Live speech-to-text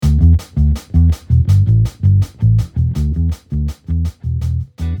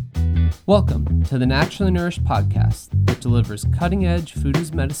Welcome to the Naturally Nourished podcast that delivers cutting-edge food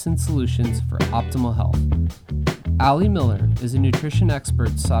as medicine solutions for optimal health. Allie Miller is a nutrition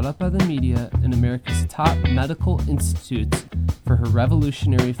expert sought out by the media and America's top medical institutes for her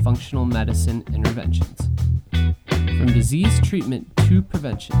revolutionary functional medicine interventions. From disease treatment to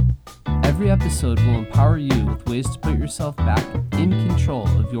prevention, every episode will empower you with ways to put yourself back in control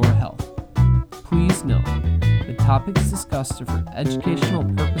of your health. Please note, the topics discussed are for educational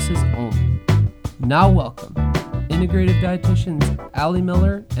purposes only. Now welcome, integrative dietitians Allie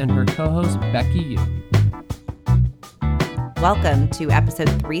Miller and her co-host Becky Yu. Welcome to episode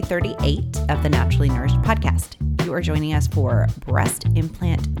 338 of the Naturally Nourished podcast. You are joining us for breast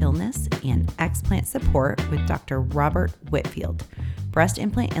implant illness and explant support with Dr. Robert Whitfield. Breast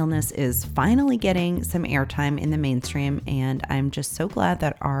implant illness is finally getting some airtime in the mainstream, and I'm just so glad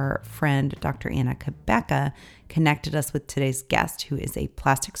that our friend Dr. Anna Kabecka connected us with today's guest, who is a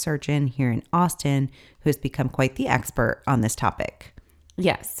plastic surgeon here in Austin, who has become quite the expert on this topic.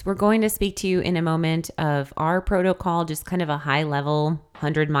 Yes, we're going to speak to you in a moment of our protocol, just kind of a high level,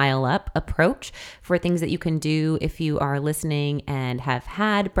 100-mile up approach for things that you can do if you are listening and have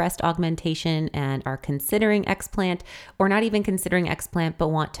had breast augmentation and are considering explant, or not even considering explant, but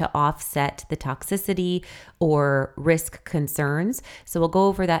want to offset the toxicity or risk concerns. So we'll go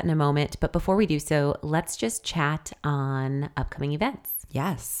over that in a moment. But before we do so, let's just chat on upcoming events.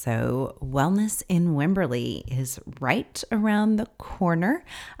 Yes, so Wellness in Wimberley is right around the corner.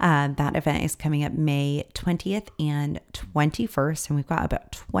 That event is coming up May 20th and 21st, and we've got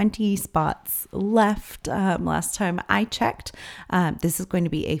about 20 spots left last time I checked. This is going to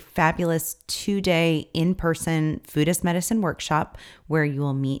be a fabulous 2-day in-person food as medicine workshop where you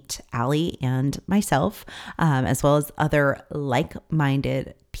will meet Allie and myself, as well as other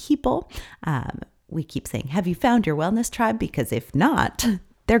like-minded people. We keep saying, have you found your wellness tribe? Because if not,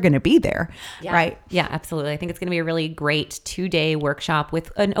 they're going to be there, right? Yeah, absolutely. I think it's going to be a really great 2-day workshop with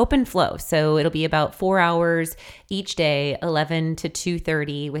an open flow. So it'll be about 4 hours each day, 11 to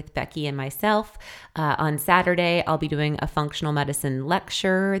 2:30 with Becky and myself. On Saturday, I'll be doing a functional medicine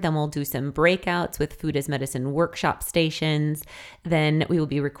lecture. Then we'll do some breakouts with food as medicine workshop stations. Then we will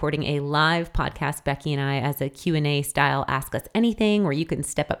be recording a live podcast, Becky and I, as a Q&A style Ask Us Anything, where you can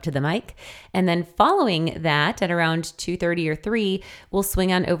step up to the mic. And then following that, at around 2:30 or 3, we'll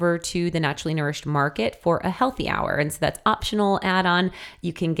swing on over to the Naturally Nourished Market for a healthy hour. And so that's optional add-on.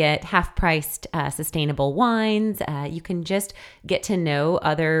 You can get half-priced sustainable wines. You can just get to know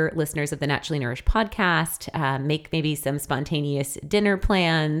other listeners of the Naturally Nourished podcast, make maybe some spontaneous dinner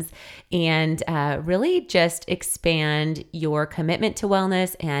plans, and really just expand your commitment to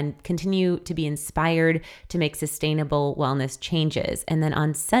wellness and continue to be inspired to make sustainable wellness changes. And then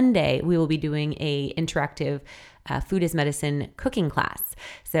on Sunday, we will be doing a interactive food as medicine cooking class.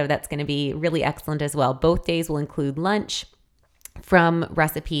 So that's going to be really excellent as well. Both days will include lunch from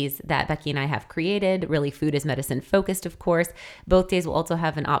recipes that Becky and I have created, really food as medicine focused, of course. Both days will also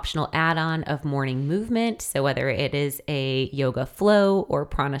have an optional add-on of morning movement. So whether it is a yoga flow or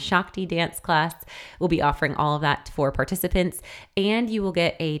prana shakti dance class, we'll be offering all of that for participants. And you will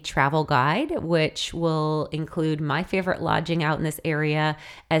get a travel guide, which will include my favorite lodging out in this area,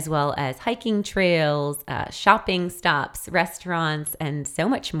 as well as hiking trails, shopping stops, restaurants, and so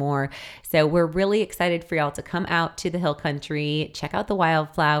much more. So we're really excited for y'all to come out to the hill country, check out the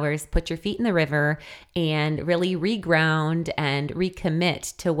wildflowers, put your feet in the river, and really reground and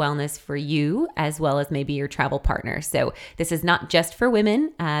recommit to wellness for you, as well as maybe your travel partner. So this is not just for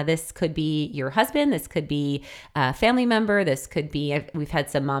women. This could be your husband. This could be a family member. This could be, we've had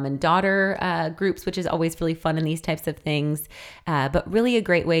some mom and daughter groups, which is always really fun in these types of things. But really a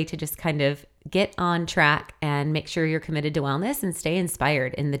great way to just kind of get on track and make sure you're committed to wellness and stay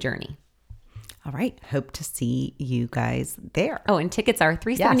inspired in the journey. All right. Hope to see you guys there. Oh, and tickets are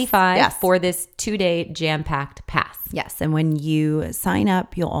 $375 for this 2-day jam-packed pass. Yes. And when you sign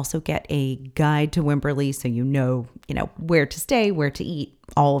up, you'll also get a guide to Wimberley, so you know where to stay, where to eat,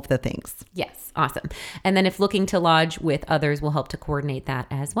 all of the things. Yes. Awesome. And then if looking to lodge with others, we'll help to coordinate that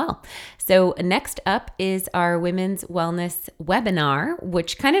as well. So next up is our Women's Wellness webinar,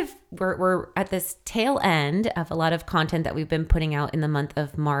 which kind of we're at this tail end of a lot of content that we've been putting out in the month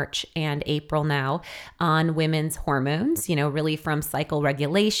of March and April now on women's hormones, really from cycle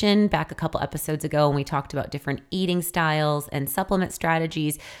regulation back a couple episodes ago when we talked about different eating styles and supplement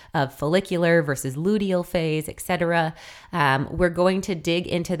strategies of follicular versus luteal phase, etc. We're going to dig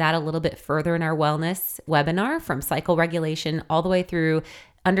into that a little bit further in our wellness webinar, from cycle regulation all the way through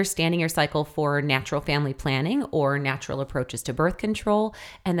understanding your cycle for natural family planning or natural approaches to birth control,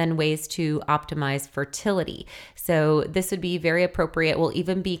 and then ways to optimize fertility. So this would be very appropriate. We'll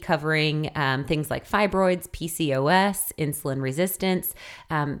even be covering things like fibroids, PCOS, insulin resistance,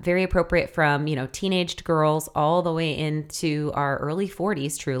 very appropriate from, teenaged girls all the way into our early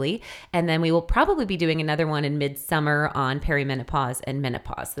 40s, truly. And then we will probably be doing another one in midsummer on perimenopause and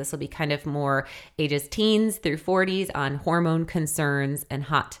menopause. This will be kind of more ages teens through 40s on hormone concerns and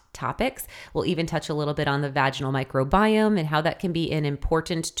hot topics. We'll even touch a little bit on the vaginal microbiome and how that can be an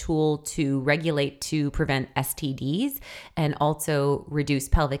important tool to regulate to prevent STDs and also reduce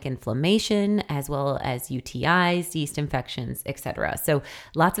pelvic inflammation, as well as UTIs, yeast infections, etc. So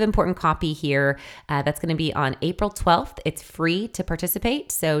lots of important copy here. That's going to be on April 12th. It's free to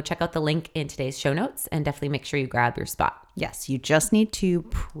participate. So check out the link in today's show notes and definitely make sure you grab your spot. Yes, you just need to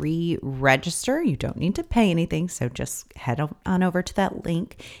pre-register. You don't need to pay anything. So just head on over to that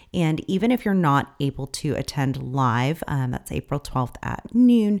link. And even if you're not able to attend live, that's April 12th at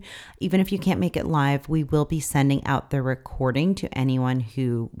noon. Even if you can't make it live, we will be sending out the recording to anyone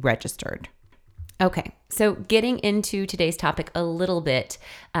who registered. Okay, so getting into today's topic a little bit,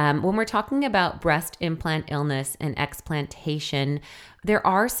 when we're talking about breast implant illness and explantation, there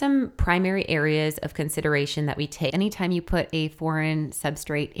are some primary areas of consideration that we take. Anytime you put a foreign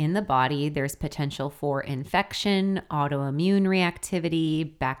substrate in the body, there's potential for infection, autoimmune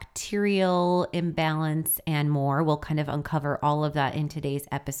reactivity, bacterial imbalance, and more. We'll kind of uncover all of that in today's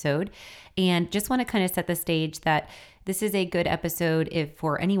episode. And just want to kind of set the stage that this is a good episode if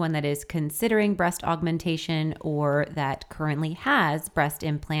for anyone that is considering breast augmentation or that currently has breast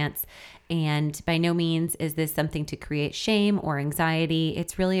implants. And by no means is this something to create shame or anxiety.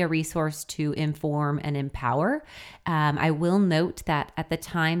 It's really a resource to inform and empower. I will note that at the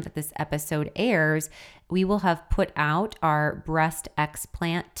time that this episode airs, we will have put out our breast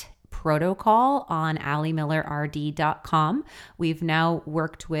explant protocol on AllieMillerRD.com. We've now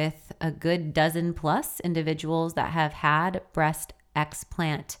worked with a good dozen plus individuals that have had breast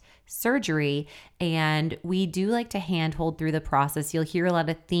explant surgery, and we do like to handhold through the process. You'll hear a lot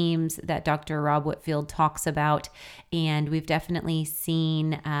of themes that Dr. Rob Whitfield talks about, and we've definitely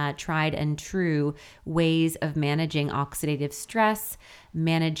seen tried and true ways of managing oxidative stress,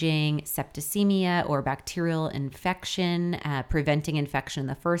 managing septicemia or bacterial infection, preventing infection in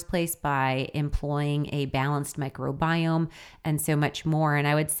the first place by employing a balanced microbiome, and so much more. And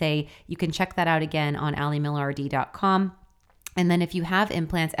I would say you can check that out again on AllieMillerRD.com. And then if you have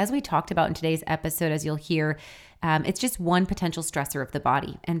implants, as we talked about in today's episode, as you'll hear, it's just one potential stressor of the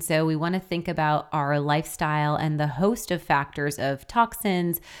body. And so we want to think about our lifestyle and the host of factors of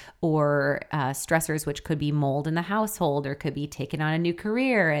toxins or stressors, which could be mold in the household or could be taking on a new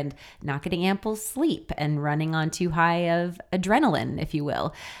career and not getting ample sleep and running on too high of adrenaline, if you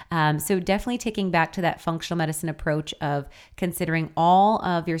will. So definitely taking back to that functional medicine approach of considering all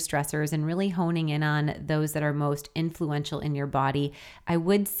of your stressors and really honing in on those that are most influential in your body. I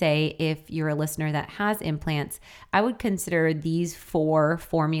would say if you're a listener that has implants, I would consider these 4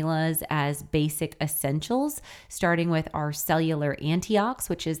 formulas as basic essentials, starting with our cellular antiox,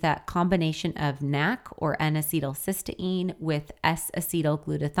 which is that combination of NAC or N-acetylcysteine with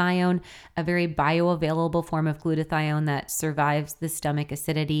S-acetylglutathione, a very bioavailable form of glutathione that survives the stomach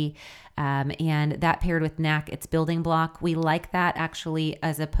acidity. And that paired with NAC, its building block. We like that actually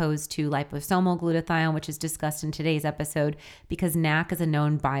as opposed to liposomal glutathione, which is discussed in today's episode, because NAC is a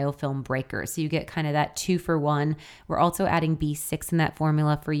known biofilm breaker. So you get kind of that 2-for-1. We're also adding B6 in that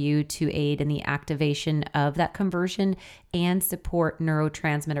formula for you to aid in the activation of that conversion and support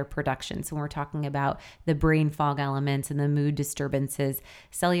neurotransmitter production. So when we're talking about the brain fog elements and the mood disturbances,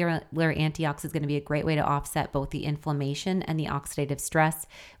 cellular antiox is going to be a great way to offset both the inflammation and the oxidative stress.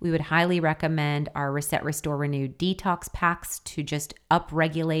 We would highly recommend our Reset, Restore, Renew detox packs to just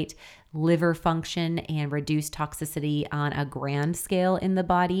upregulate liver function and reduce toxicity on a grand scale in the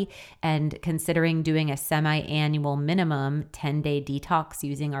body, and considering doing a semi-annual minimum 10-day detox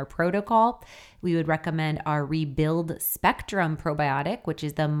using our protocol. We would recommend our Rebuild Spectrum probiotic, which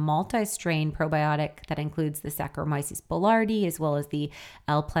is the multi-strain probiotic that includes the Saccharomyces boulardii as well as the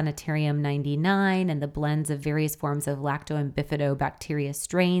L. planetarium 99 and the blends of various forms of lacto and bifidobacteria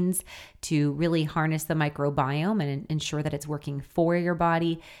strains to really harness the microbiome and ensure that it's working for your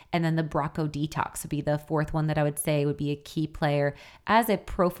body. And then the Braco Detox would be the 4th one that I would say would be a key player as a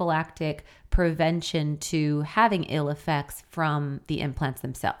prophylactic prevention to having ill effects from the implants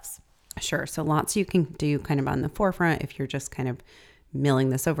themselves. Sure. So lots you can do kind of on the forefront if you're just kind of milling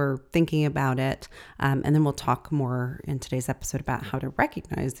this over, thinking about it. And then we'll talk more in today's episode about how to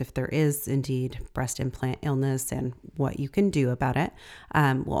recognize if there is indeed breast implant illness and what you can do about it.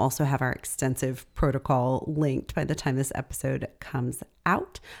 We'll also have our extensive protocol linked by the time this episode comes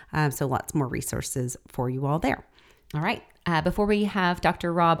out. So lots more resources for you all there. All right. Before we have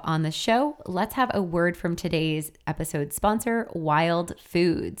Dr. Rob on the show, let's have a word from today's episode sponsor, Wild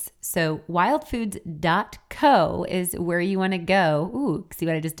Foods. So wildfoods.co is where you want to go. Ooh, see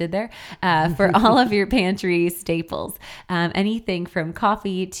what I just did there? For all of your pantry staples. Anything from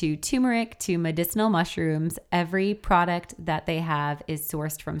coffee to turmeric to medicinal mushrooms, every product that they have is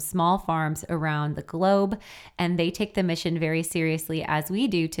sourced from small farms around the globe. And they take the mission very seriously, as we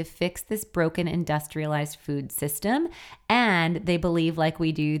do, to fix this broken industrialized food system. And they believe, like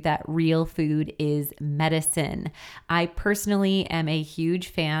we do, that real food is medicine. I personally am a huge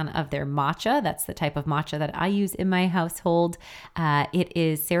fan of their matcha. That's the type of matcha that I use in my household. It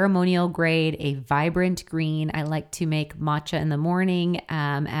is ceremonial grade, a vibrant green. I like to make matcha in the morning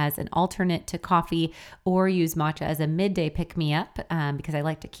as an alternate to coffee, or use matcha as a midday pick-me-up because I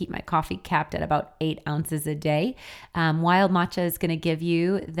like to keep my coffee capped at about 8 ounces a day. Wild matcha is going to give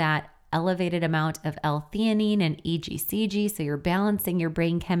you that elevated amount of L-theanine and EGCG. So you're balancing your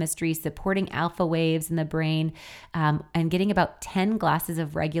brain chemistry, supporting alpha waves in the brain, and getting about 10 glasses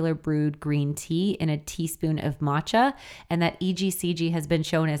of regular brewed green tea in a teaspoon of matcha. And that EGCG has been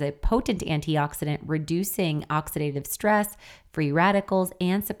shown as a potent antioxidant, reducing oxidative stress, free radicals,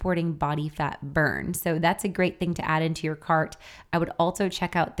 and supporting body fat burn. So that's a great thing to add into your cart. I would also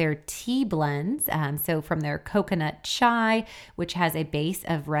check out their tea blends. So from their coconut chai, which has a base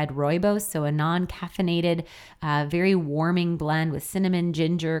of red rooibos, so a non-caffeinated, very warming blend with cinnamon,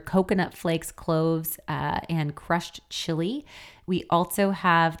 ginger, coconut flakes, cloves, and crushed chili. We also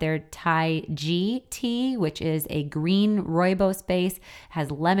have their Thai G tea, which is a green rooibos base, has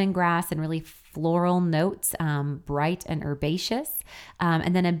lemongrass and really floral notes, bright and herbaceous.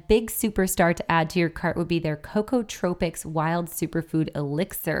 And then a big superstar to add to your cart would be their Cocoa Tropics Wild Superfood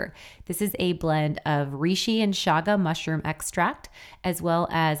Elixir. This is a blend of reishi and chaga mushroom extract, as well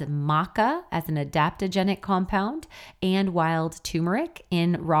as maca as an adaptogenic compound, and wild turmeric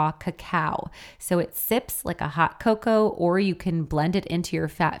in raw cacao. So it sips like a hot cocoa, or you can blend it into your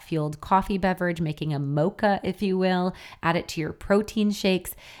fat-fueled coffee beverage, making a mocha, if you will. Add it to your protein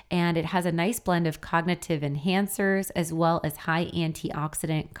shakes, and it has a nice blend of cognitive enhancers as well as high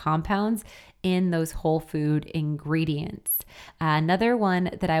antioxidant compounds in those whole food ingredients. Another one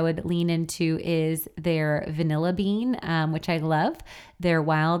that I would lean into is their vanilla bean, which I love. Their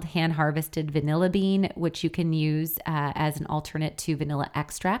wild hand-harvested vanilla bean, which you can use as an alternate to vanilla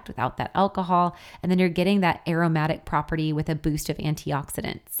extract without that alcohol. And then you're getting that aromatic property with a boost of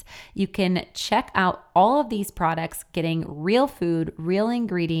antioxidants. You can check out all of these products, getting real food, real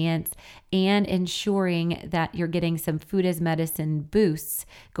ingredients, and ensuring that you're getting some food as medicine boosts,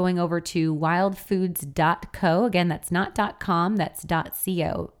 going over to wildfoods.co. Again, that's not .com, that's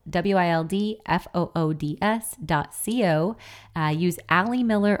 .co. wildfoods.co. Use Allie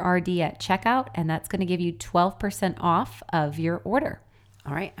Miller RD at checkout, and that's going to give you 12% off of your order.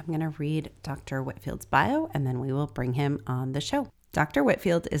 All right, I'm going to read Dr. Whitfield's bio, and then we will bring him on the show. Dr.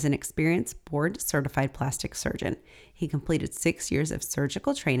 Whitfield is an experienced board-certified plastic surgeon. He completed 6 years of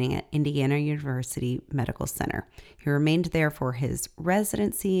surgical training at Indiana University Medical Center. He remained there for his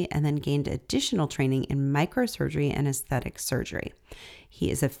residency and then gained additional training in microsurgery and aesthetic surgery.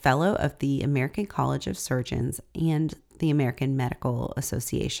 He is a fellow of the American College of Surgeons and the American Medical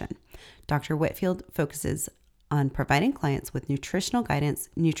Association. Dr. Whitfield focuses on providing clients with nutritional guidance,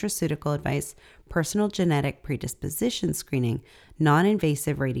 nutraceutical advice, personal genetic predisposition screening,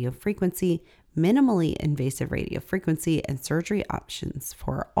 non-invasive radiofrequency, minimally invasive radiofrequency, and surgery options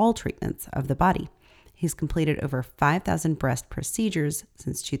for all treatments of the body. He's completed over 5,000 breast procedures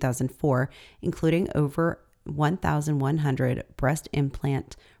since 2004, including over 1,100 breast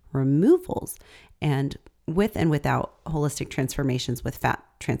implant removals, and with and without holistic transformations with fat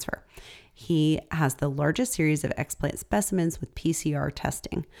transfer. He has the largest series of explant specimens with PCR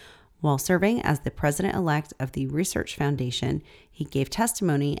testing. While serving as the president-elect of the Research Foundation, he gave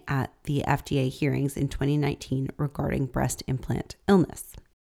testimony at the FDA hearings in 2019 regarding breast implant illness.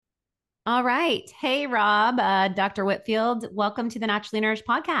 All right. Hey, Rob, Dr. Whitfield, welcome to the Naturally Nourished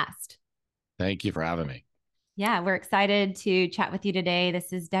podcast. Thank you for having me. Yeah, we're excited to chat with you today.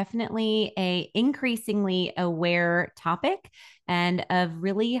 This is definitely a increasingly aware topic and of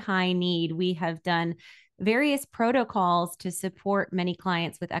really high need. We have done various protocols to support many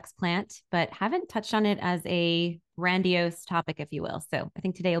clients with Explant, but haven't touched on it as a grandiose topic, if you will. So I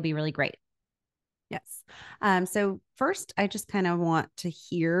think today will be really great. Yes. So first, I just kind of want to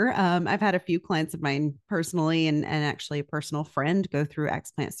hear. I've had a few clients of mine personally, and actually a personal friend go through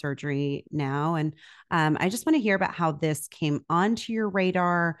explant surgery now, and I just want to hear about how this came onto your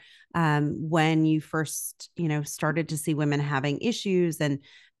radar when you first, started to see women having issues, and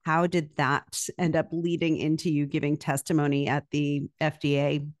how did that end up leading into you giving testimony at the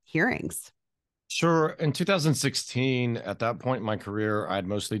FDA hearings? Sure. In 2016, at that point in my career, I'd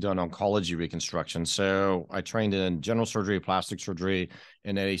mostly done oncology reconstruction. So I trained in general surgery, plastic surgery,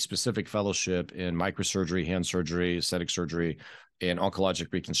 and a specific fellowship in microsurgery, hand surgery, aesthetic surgery, and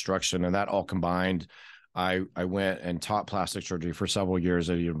oncologic reconstruction. And that all combined, I went and taught plastic surgery for several years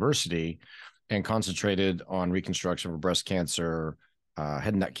at a university and concentrated on reconstruction for breast cancer,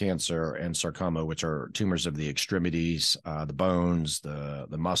 head and neck cancer, and sarcoma, which are tumors of the extremities, the bones, the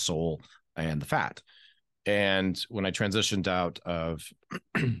muscle, and the fat. And when I transitioned out of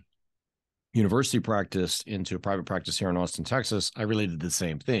university practice into a private practice here in Austin, Texas, I really did the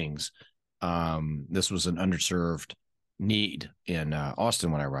same things. This was an underserved need in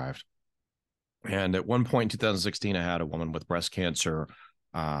Austin when I arrived. And at one point in 2016, I had a woman with breast cancer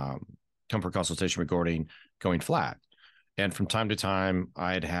come for consultation regarding going flat. And from time to time,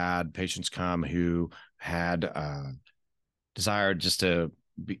 I'd had patients come who had desired just to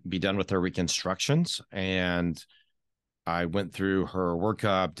be done with her reconstructions. And I went through her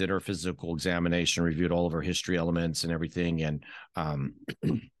workup, did her physical examination, reviewed all of her history elements and everything, and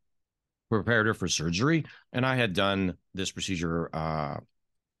prepared her for surgery. And I had done this procedure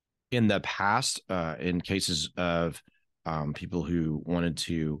in the past in cases of people who wanted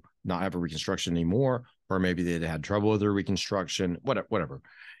to not have a reconstruction anymore, or maybe they'd had trouble with their reconstruction, whatever.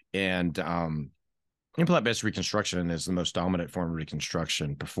 And implant-based reconstruction is the most dominant form of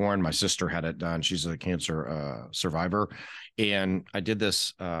reconstruction performed. My sister had it done. She's a cancer survivor. And I did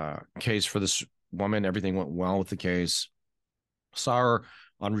this case for this woman. Everything went well with the case. Saw her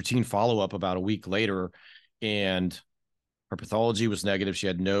on routine follow-up about a week later, and her pathology was negative. She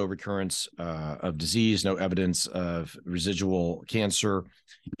had no recurrence of disease, no evidence of residual cancer,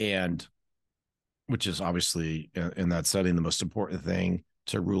 and which is obviously in that setting the most important thing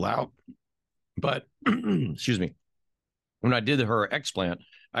to rule out. But excuse me, when I did her explant,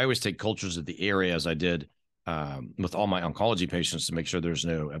 I always take cultures of the area, as I did with all my oncology patients, to make sure there's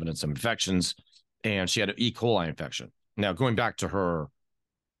no evidence of infections. And she had an E. coli infection. Now, going back to her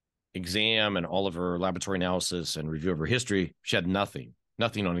exam and all of her laboratory analysis and review of her history, she had nothing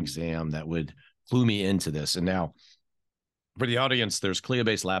on exam that would clue me into this. And now, for the audience, there's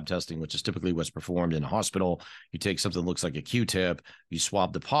CLIA-based lab testing, which is typically what's performed in a hospital. You take something that looks like a Q-tip, you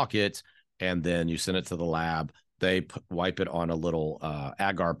swab the pocket, and then you send it to the lab. They wipe it on a little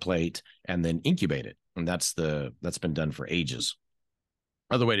agar plate and then incubate it. And that's been done for ages.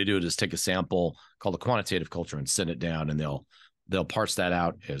 Other way to do it is take a sample called a quantitative culture and send it down, and they'll parse that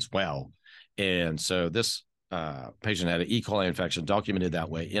out as well. And so this patient had an E. coli infection, documented that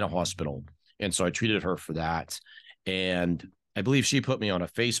way in a hospital. And so I treated her for that. And I believe she put me on a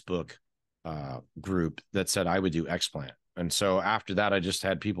Facebook group that said I would do Explant. And so after that, I just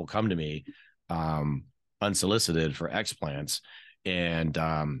had people come to me unsolicited for explants. And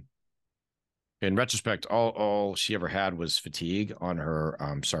in retrospect, all she ever had was fatigue on her,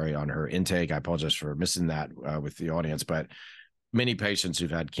 on her intake. I apologize for missing that with the audience, but many patients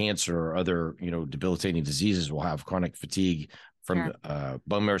who've had cancer or other, debilitating diseases will have chronic fatigue from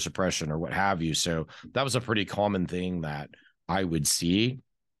bone marrow suppression or what have you. So that was a pretty common thing that I would see.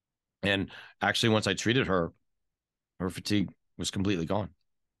 And actually, once I treated her, her fatigue was completely gone.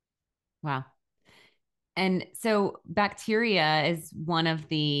 Wow. And so bacteria is one of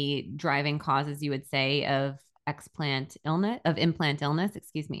the driving causes, you would say, of implant illness,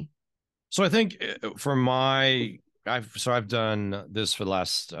 excuse me. So I think I've done this for the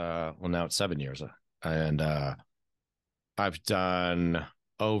last, now it's 7 years. And I've done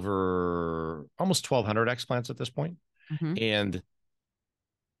over almost 1,200 explants at this point. Mm-hmm. And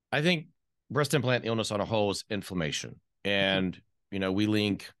I think breast implant illness on a whole is inflammation. And, we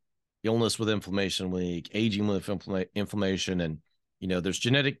link illness with inflammation, we link aging with inflammation. And, there's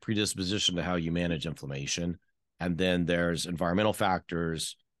genetic predisposition to how you manage inflammation. And then there's environmental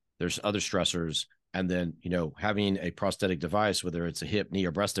factors, there's other stressors. And then, having a prosthetic device, whether it's a hip, knee,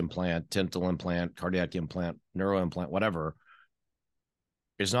 or breast implant, dental implant, cardiac implant, neuro implant, whatever,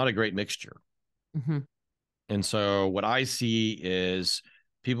 is not a great mixture. Mm-hmm. And so what I see is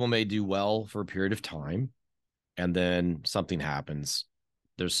people may do well for a period of time, and then something happens.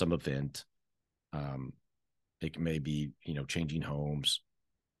 There's some event. It may be, changing homes,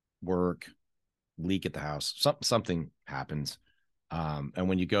 work, leak at the house. Something happens. And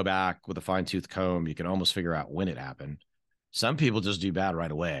when you go back with a fine tooth comb, you can almost figure out when it happened. Some people just do bad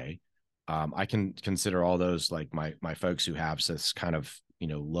right away. I can consider all those like my folks who have this kind of,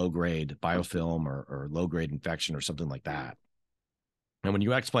 low grade biofilm or low grade infection or something like that. And when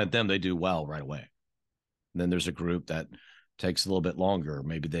you explant them, they do well right away. And then there's a group that takes a little bit longer.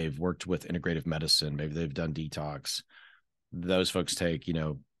 Maybe they've worked with integrative medicine. Maybe they've done detox. Those folks take,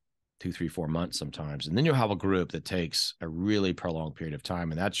 2, 3, 4 months sometimes. And then you'll have a group that takes a really prolonged period of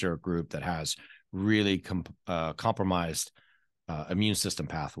time. And that's your group that has really compromised immune system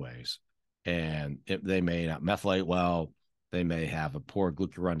pathways. And they may not methylate well. They may have a poor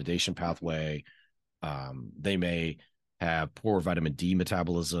glucuronidation pathway. They may have poor vitamin D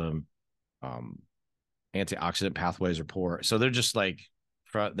metabolism. Antioxidant pathways are poor. So they're just like,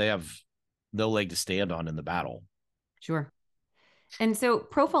 they have no leg to stand on in the battle. Sure. And so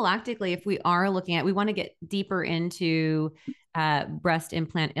prophylactically, if we are looking at, we want to get deeper into breast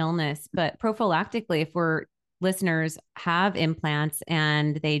implant illness, but prophylactically, if we're listeners have implants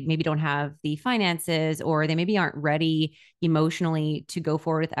and they maybe don't have the finances or they maybe aren't ready emotionally to go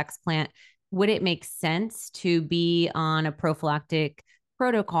forward with explant, would it make sense to be on a prophylactic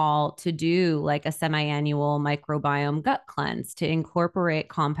protocol to do like a semi-annual microbiome gut cleanse to incorporate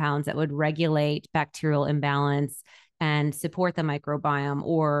compounds that would regulate bacterial imbalance and support the microbiome,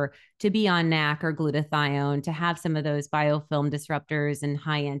 or to be on NAC or glutathione to have some of those biofilm disruptors and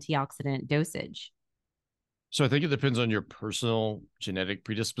high antioxidant dosage? So I think it depends on your personal genetic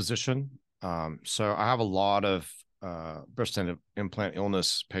predisposition. So I have a lot of breast implant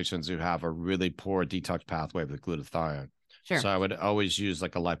illness patients who have a really poor detox pathway with glutathione. Sure. So I would always use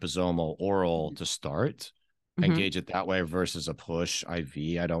like a liposomal oral to start, engage it that way versus a push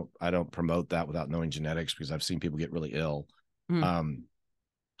IV. I don't promote that without knowing genetics because I've seen people get really ill.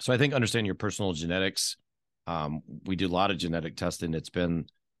 So I think understanding your personal genetics, we do a lot of genetic testing. It's been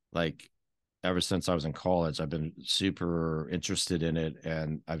like ever since I was in college, I've been super interested in it.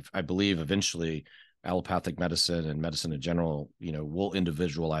 And I believe eventually allopathic medicine and medicine in general, will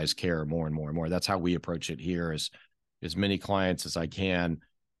individualize care more and more and more. That's how we approach it here, is as many clients as I can.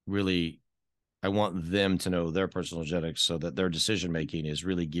 Really, I want them to know their personal genetics so that their decision-making is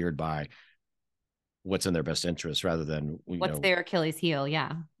really geared by what's in their best interest rather than, what's their Achilles heel.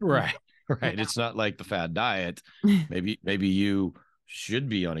 Yeah. Right. Right. Yeah. It's not like the fad diet. Maybe you should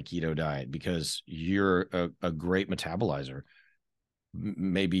be on a keto diet because you're a great metabolizer.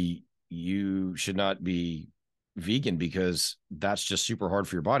 Maybe you should not be vegan because that's just super hard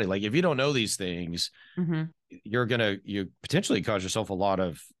for your body. Like if you don't know these things, you potentially cause yourself a lot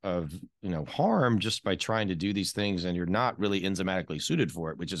of harm just by trying to do these things, and you're not really enzymatically suited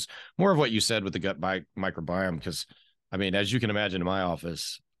for it, which is more of what you said with the gut microbiome. Because I mean, as you can imagine, in my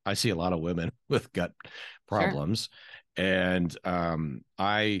office, I see a lot of women with gut problems. Sure. And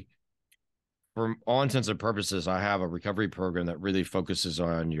for all intents and purposes, I have a recovery program that really focuses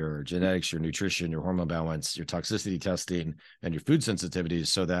on your genetics, your nutrition, your hormone balance, your toxicity testing, and your food sensitivities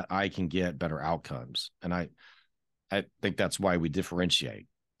so that I can get better outcomes. And I think that's why we differentiate.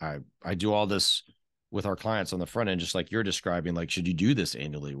 I do all this with our clients on the front end, just like you're describing, like, should you do this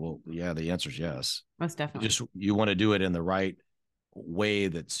annually? Well, yeah, the answer is yes. Most definitely. You want to do it in the right way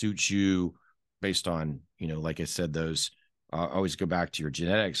that suits you based on, like I said, those always go back to your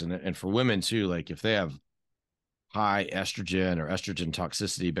genetics. And for women too, like if they have high estrogen or estrogen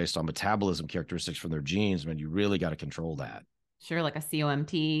toxicity based on metabolism characteristics from their genes, man, you really got to control that. Sure. Like a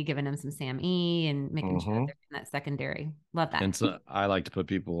COMT, giving them some SAMe and making sure they're in that secondary. Love that. And so I like to put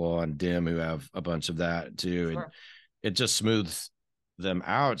people on DIM who have a bunch of that too. Sure. And it just smooths them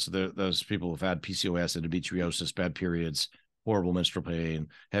out. So those people who've had PCOS, endometriosis, bad periods, horrible menstrual pain,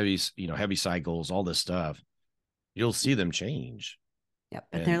 heavy cycles, all this stuff, you'll see them change. Yep.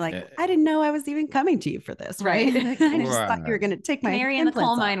 But they're like, I didn't know I was even coming to you for this. Right. I just thought you were going to take my Mary in the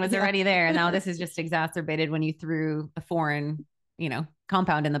coal mine was already there. And now this is just exacerbated when you threw a foreign,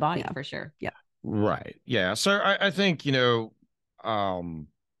 compound in the body for sure. Yeah. Right. Yeah. So I think, I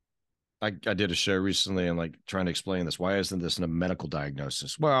did a show recently and like trying to explain this. Why isn't this a medical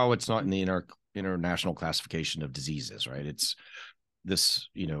diagnosis? Well, it's not in the international classification of diseases, right? It's this,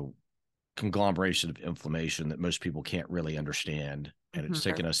 conglomeration of inflammation that most people can't really understand. And it's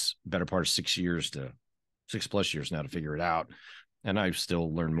taken us better part of 6 plus years now to figure it out. And I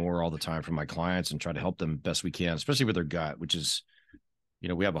still learn more all the time from my clients and try to help them best we can, especially with their gut, which is,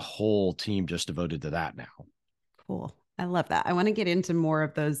 we have a whole team just devoted to that now. Cool. I love that. I want to get into more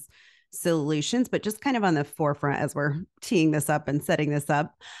of those solutions, but just kind of on the forefront as we're teeing this up and setting this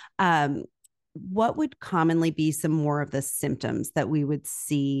up. what would commonly be some more of the symptoms that we would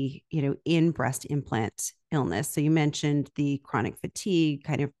see, in breast implant illness? So you mentioned the chronic fatigue,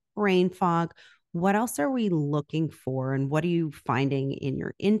 kind of brain fog. What else are we looking for, and what are you finding in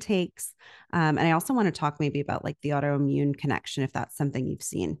your intakes? And I also want to talk maybe about like the autoimmune connection, if that's something you've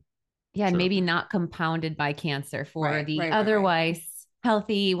seen. Yeah, and Sure. maybe not compounded by cancer for Right, the right. otherwise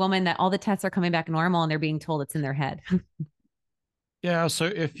healthy woman that all the tests are coming back normal and they're being told it's in their head. Yeah. So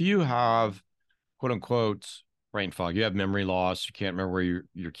if you have quote unquote brain fog, you have memory loss, you can't remember where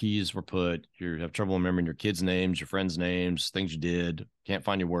your keys were put, you have trouble remembering your kids' names, your friends' names, things you did, can't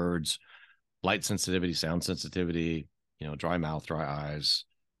find your words, light sensitivity, sound sensitivity, dry mouth, dry eyes,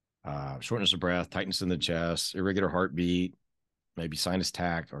 shortness of breath, tightness in the chest, irregular heartbeat, maybe sinus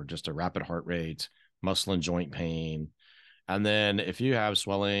tach or just a rapid heart rate, muscle and joint pain. And then if you have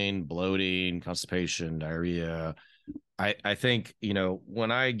swelling, bloating, constipation, diarrhea, I think,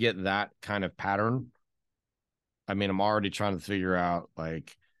 when I get that kind of pattern, I mean, I'm already trying to figure out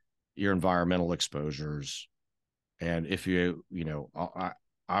like your environmental exposures. And if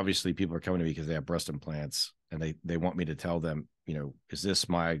obviously people are coming to me because they have breast implants and they want me to tell them, is this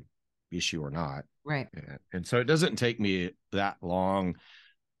my issue or not? Right. And so it doesn't take me that long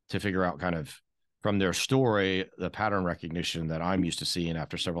to figure out kind of from their story, the pattern recognition that I'm used to seeing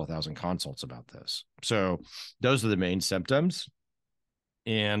after several thousand consults about this. So those are the main symptoms.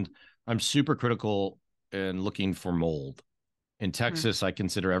 And I'm super critical in looking for mold. In Texas, I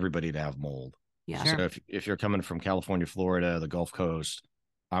consider everybody to have mold. Yeah. Sure. So if you're coming from California, Florida, the Gulf Coast,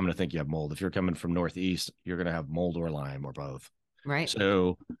 I'm going to think you have mold. If you're coming from Northeast, you're going to have mold or Lyme or both. Right.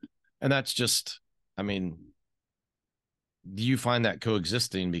 So, and that's just, I mean, do you find that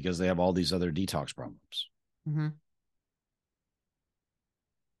coexisting because they have all these other detox problems? Mm-hmm.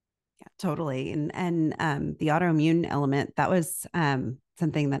 Yeah, totally. And the autoimmune element, that was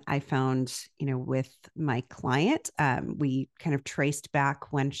something that I found, with my client. We kind of traced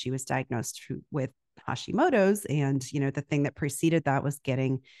back when she was diagnosed with Hashimoto's, and the thing that preceded that was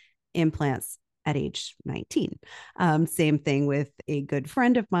getting implants at age 19. Same thing with a good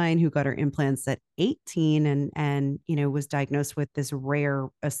friend of mine who got her implants at 18 and was diagnosed with this rare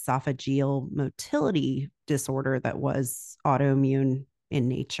esophageal motility disorder that was autoimmune in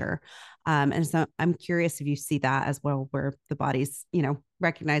nature. And so I'm curious if you see that as well, where the body's,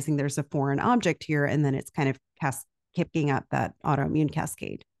 recognizing there's a foreign object here, and then it's kind of kicking up that autoimmune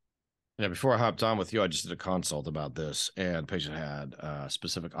cascade. Yeah, before I hopped on with you, I just did a consult about this, and the patient had a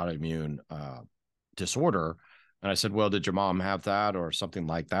specific autoimmune disorder. And I said, well, did your mom have that or something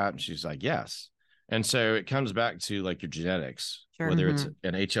like that? And she's like, yes. And so it comes back to like your genetics, Sure. whether it's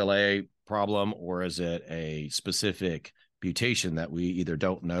an HLA problem or is it a specific mutation that we either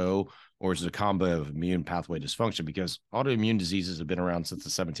don't know, or is it a combo of immune pathway dysfunction? Because autoimmune diseases have been around since the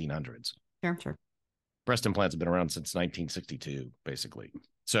 1700s. Sure. Breast implants have been around since 1962, basically.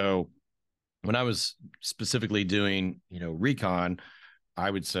 So when I was specifically doing, recon, I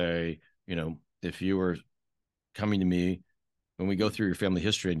would say, if you were coming to me, when we go through your family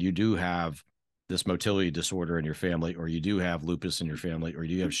history and you do have this motility disorder in your family, or you do have lupus in your family, or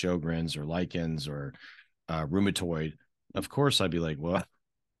you have Sjogren's or lichens or rheumatoid, of course I'd be like, well,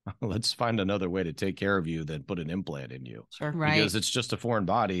 let's find another way to take care of you than put an implant in you. Sure. Right. Because it's just a foreign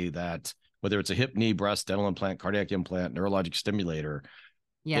body that, whether it's a hip, knee, breast, dental implant, cardiac implant, neurologic stimulator,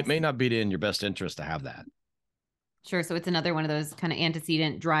 Yes. it may not be in your best interest to have that. Sure. So it's another one of those kind of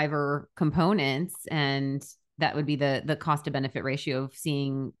antecedent driver components, and that would be the cost to benefit ratio of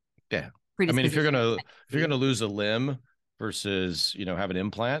seeing. Yeah. I mean, if you're gonna lose a limb versus have an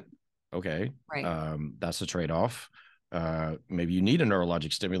implant, okay, right. That's a trade-off. Maybe you need a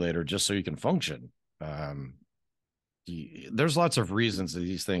neurologic stimulator just so you can function. There's lots of reasons that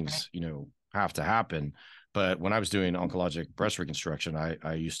these things have to happen. But when I was doing oncologic breast reconstruction,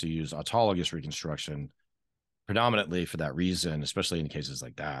 I used to use autologous reconstruction predominantly for that reason, especially in cases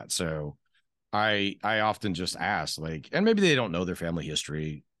like that. So I often just ask, like, and maybe they don't know their family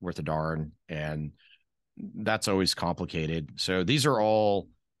history worth a darn, and that's always complicated. So these are all,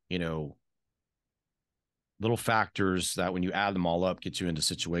 little factors that when you add them all up, get you into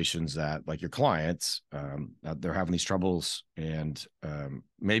situations that, like your clients, they're having these troubles and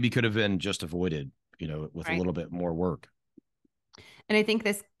maybe could have been just avoided, with a little bit more work. And I think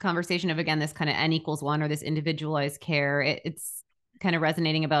this conversation of, again, this kind of N=1 or this individualized care, it's kind of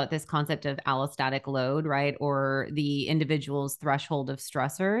resonating about this concept of allostatic load, right? Or the individual's threshold of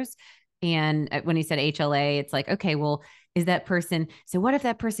stressors. And when he said HLA, it's like, okay, well, is that person, so what if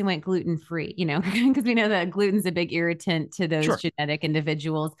that person went gluten-free, because we know that gluten's a big irritant to those Sure. genetic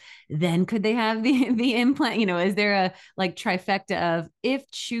individuals. Then could they have the implant? Is there a like trifecta of, if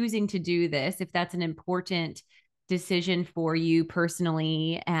choosing to do this, if that's an important decision for you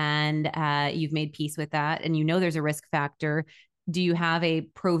personally, and you've made peace with that, and there's a risk factor, do you have a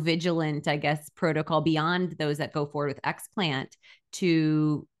provigilant, I guess, protocol beyond those that go forward with Explant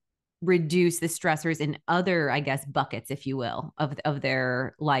to reduce the stressors in other, I guess, buckets, if you will, of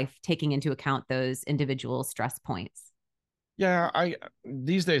their life, taking into account those individual stress points? Yeah, I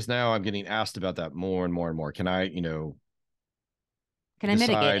these days now I'm getting asked about that more and more and more. Can I, Can I mitigate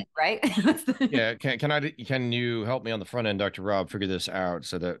decide? it, right? Yeah, can you help me on the front end, Dr. Rob, figure this out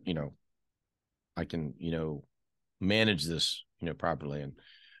so that, I can, manage this, properly.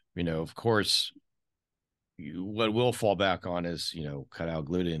 And, of course, what we'll fall back on is, cut out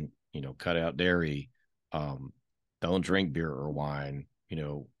gluten, cut out dairy, don't drink beer or wine,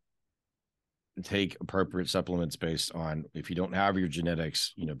 take appropriate supplements based on, if you don't have your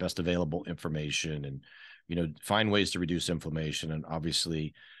genetics, best available information, and, find ways to reduce inflammation. And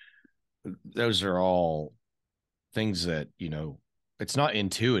obviously those are all things that, it's not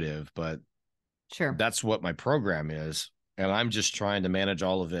intuitive, but Sure. that's what my program is. And I'm just trying to manage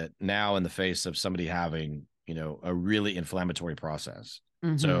all of it now in the face of somebody having, a really inflammatory process.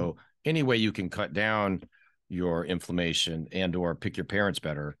 Mm-hmm. So any way you can cut down your inflammation and or pick your parents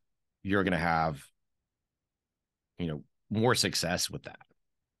better, you're going to have, more success with that.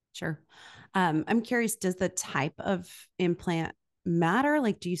 Sure. I'm curious, does the type of implant matter?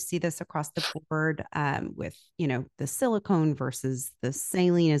 Like, do you see this across the board with, the silicone versus the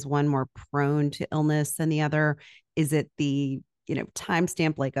saline? Is one more prone to illness than the other? Is it the,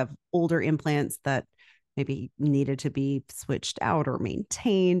 timestamp like of older implants that maybe needed to be switched out or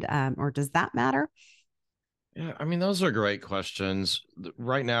maintained? Or does that matter? Yeah, I mean, those are great questions.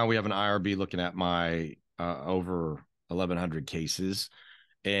 Right now, we have an IRB looking at my over 1,100 cases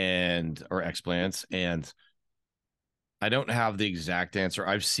or explants, and I don't have the exact answer.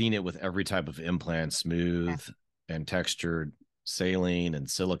 I've seen it with every type of implant, smooth and textured, saline and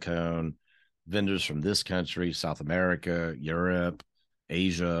silicone, vendors from this country, South America, Europe,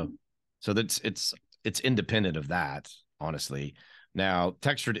 Asia. So it's independent of that, honestly. Now,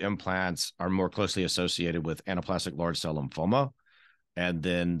 textured implants are more closely associated with anaplastic large cell lymphoma. And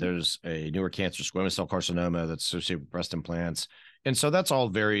then there's a newer cancer, squamous cell carcinoma, that's associated with breast implants. And so that's all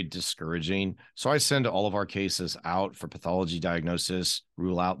very discouraging. So I send all of our cases out for pathology diagnosis,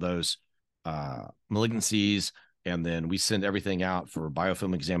 rule out those malignancies, and then we send everything out for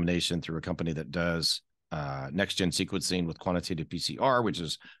biofilm examination through a company that does next-gen sequencing with quantitative PCR, which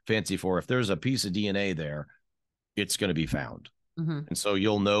is fancy for, if there's a piece of DNA there, it's going to be found. Mm-hmm. And so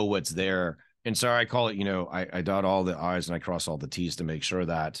you'll know what's there. And so I call it, I dot all the I's and I cross all the T's to make sure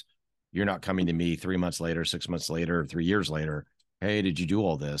that you're not coming to me 3 months later, 6 months later, 3 years later. Hey, did you do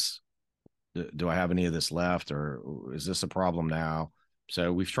all this? Do I have any of this left, or is this a problem now?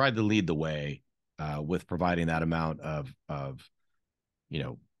 So we've tried to lead the way with providing that amount of a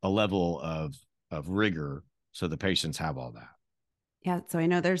level of rigor so the patients have all that. Yeah. So I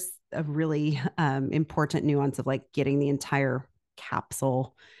know there's a really important nuance of like getting the entire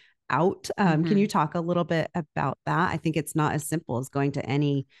capsule out. Can you talk a little bit about that? I think it's not as simple as going to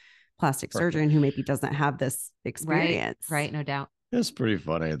any plastic surgeon who maybe doesn't have this experience. Right. No doubt. It's pretty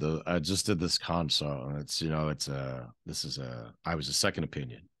funny. I just did this consult, and I was a second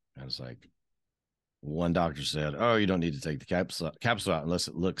opinion. I was like, one doctor said, "Oh, you don't need to take the capsule out unless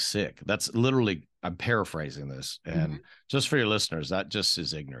it looks sick." That's literally, I'm paraphrasing this. And just for your listeners, that just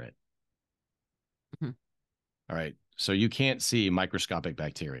is ignorant. Mm-hmm. All right. So you can't see microscopic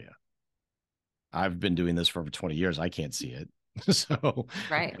bacteria. I've been doing this for over 20 years. I can't see it. So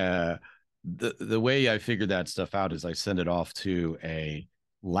right. The way I figured that stuff out is I send it off to a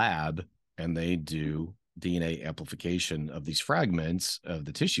lab, and they do DNA amplification of these fragments of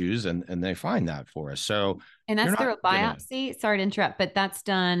the tissues, and they find that for us. So, and that's through a biopsy. Sorry to interrupt, but that's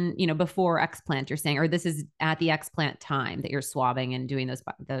done, before explant, you're saying, or this is at the explant time that you're swabbing and doing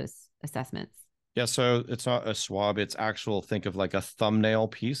those assessments. Yeah. So it's not a swab. It's actual, think of like a thumbnail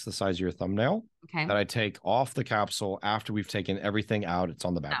piece, the size of your thumbnail, that I take off the capsule after we've taken everything out. It's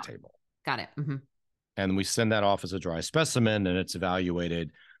on the back table. Got it. Mm-hmm. And we send that off as a dry specimen, and it's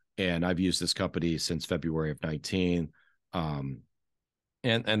evaluated. And I've used this company since February of 19. And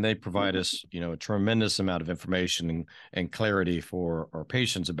they provide us, a tremendous amount of information and clarity for our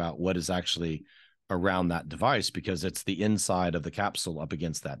patients about what is actually around that device, because it's the inside of the capsule up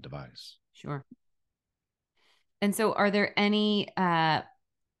against that device. Sure. And so are there any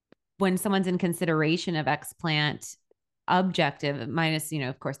when someone's in consideration of explant, objective minus,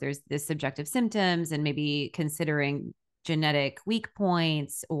 of course, there's this subjective symptoms and maybe considering genetic weak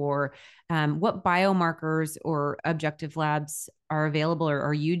points or what biomarkers or objective labs are available or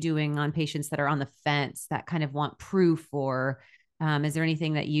are you doing on patients that are on the fence that kind of want proof, or is there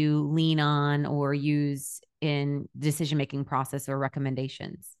anything that you lean on or use in decision-making process or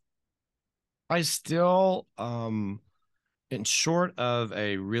recommendations? I still, in short of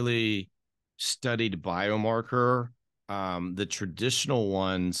a really studied biomarker, the traditional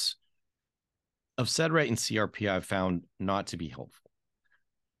ones of sed rate and CRP I've found not to be helpful.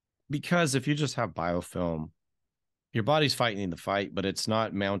 Because if you just have biofilm, your body's fighting the fight, but it's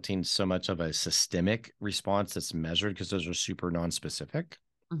not mounting so much of a systemic response that's measured because those are super non-specific.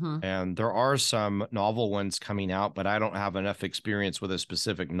 Mm-hmm. And there are some novel ones coming out, but I don't have enough experience with a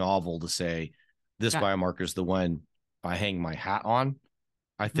specific novel to say this biomarker is the one I hang my hat on.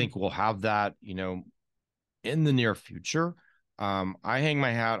 I think we'll have that, in the near future. I hang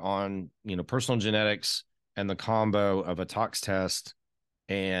my hat on, personal genetics and the combo of a tox test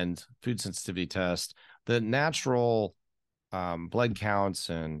and food sensitivity test. The natural blood counts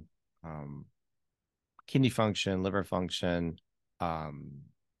and kidney function, liver function,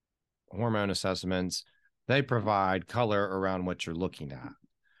 hormone assessments, they provide color around what you're looking at.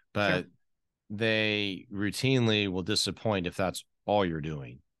 But they routinely will disappoint if that's all you're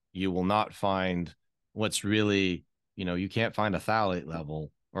doing. You will not find what's really, you can't find a phthalate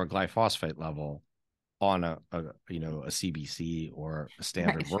level or a glyphosate level on a CBC or a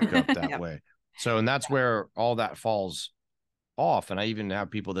standard workup that way. So, and that's where all that falls off. And I even have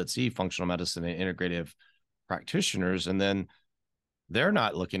people that see functional medicine and integrative practitioners, and then they're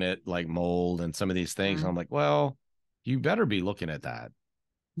not looking at like mold and some of these things. And I'm like, well, you better be looking at that.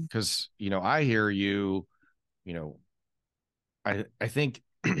 Because, I hear you, I think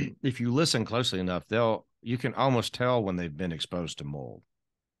if you listen closely enough, you can almost tell when they've been exposed to mold.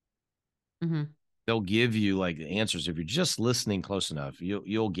 Mm-hmm. They'll give you like the answers. If you're just listening close enough,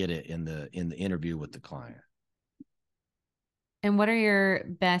 you'll get it in the interview with the client. And what are your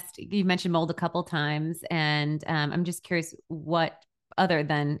best, you mentioned mold a couple times, and I'm just curious what, other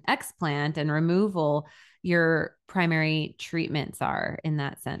than explant and removal, your primary treatments are in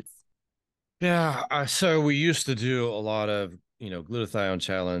that sense. Yeah. So we used to do a lot of, glutathione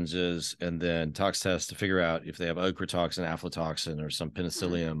challenges and then tox tests to figure out if they have ochratoxin, aflatoxin, or some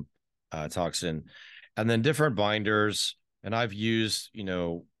penicillium toxin, and then different binders. And I've used,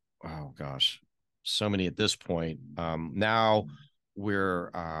 oh gosh, so many at this point. Now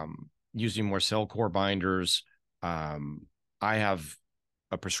we're using more cell core binders. I have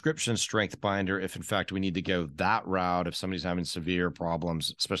a prescription strength binder if in fact we need to go that route if somebody's having severe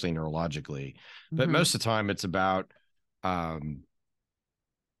problems, especially neurologically. But most of the time it's about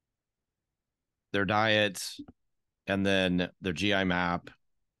their diet and then their GI map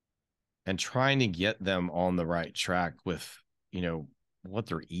and trying to get them on the right track with, what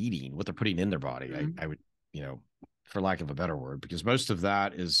they're eating, what they're putting in their body. I would, for lack of a better word, because most of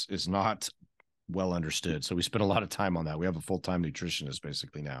that is not well understood. So we spend a lot of time on that. We have a full-time nutritionist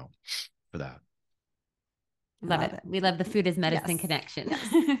basically now for that. Love it. We love the food as medicine connection.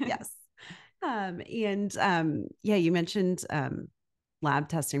 Yes. You mentioned lab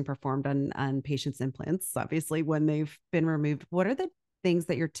testing performed on patients' implants, obviously when they've been removed. What are the things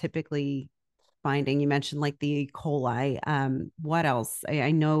that you're typically finding? You mentioned like the E. coli. What else?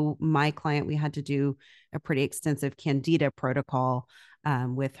 I know my client, we had to do a pretty extensive candida protocol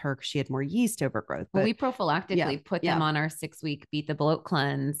with her because she had more yeast overgrowth. Well, we prophylactically put them on our 6-week beat the bloat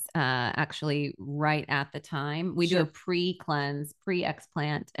cleanse, actually right at the time. We do a pre-cleanse,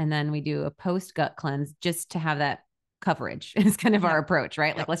 pre-explant, and then we do a post-gut cleanse just to have that coverage is kind of our approach,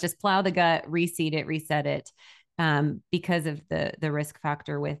 right? Like, let's just plow the gut, reseed it, reset it, because of the risk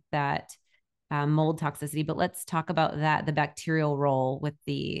factor with that mold toxicity. But let's talk about that, the bacterial role with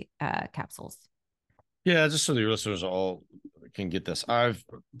the capsules. Yeah, just so the listeners all can get this. I've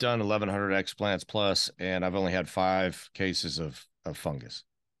done 1,100 explants plus, and I've only had 5 cases of fungus.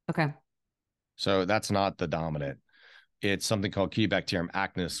 Okay. So that's not the dominant. It's something called Cutibacterium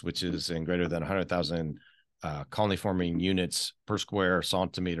acnes, which is in greater than 100,000 colony-forming units per square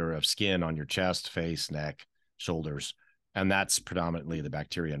centimeter of skin on your chest, face, neck, shoulders. And that's predominantly the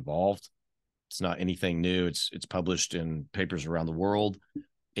bacteria involved. It's not anything new. It's published in papers around the world,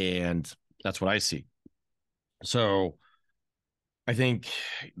 and that's what I see. So I think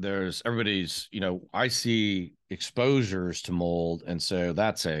everybody's, I see exposures to mold. And so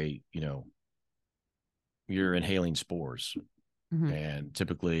that's you're inhaling spores. And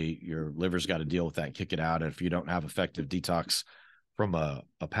typically your liver's got to deal with that and kick it out. If you don't have effective detox from a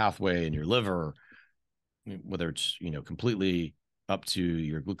pathway in your liver, whether it's, completely up to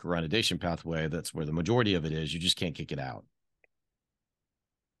your glucuronidation pathway, that's where the majority of it is. You just can't kick it out.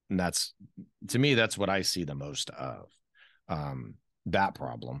 And that's, to me, that's what I see the most of, that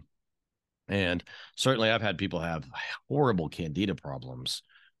problem. And certainly I've had people have horrible candida problems,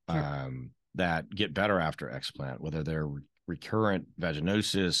 that get better after explant, whether they're recurrent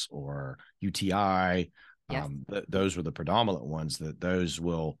vaginosis or UTI. Yes. Those were the predominant ones. Those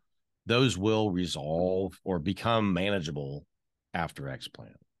will resolve or become manageable after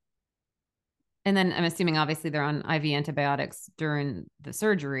explant. And then I'm assuming obviously they're on IV antibiotics during the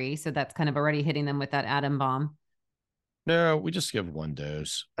surgery. So that's kind of already hitting them with that atom bomb. No, we just give one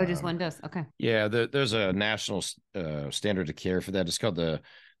dose. Oh, just one dose. Okay. Yeah, there's a national standard of care for that. It's called the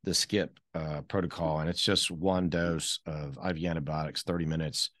SKIP protocol, and it's just one dose of IV antibiotics 30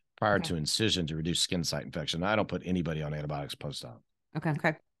 minutes prior to incision to reduce skin site infection. I don't put anybody on antibiotics post-op. Okay.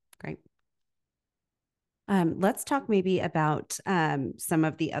 Great. Let's talk maybe about some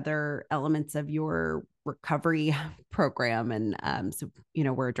of the other elements of your recovery program. And so,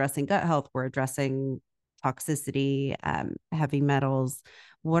 we're addressing gut health, we're addressing toxicity, heavy metals.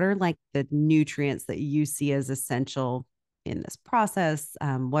 What are like the nutrients that you see as essential in this process?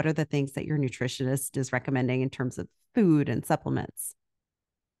 What are the things that your nutritionist is recommending in terms of food and supplements?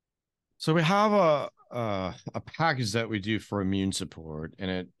 So we have a package that we do for immune support,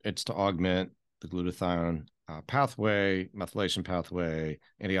 and it's to augment the glutathione pathway, methylation pathway,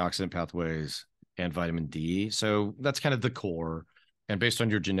 antioxidant pathways, and vitamin D. So that's kind of the core. And based on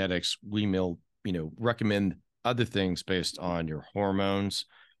your genetics, we recommend other things based on your hormones.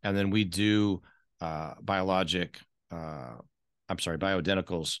 And then we do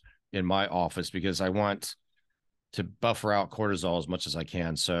bioidenticals in my office, because I want to buffer out cortisol as much as I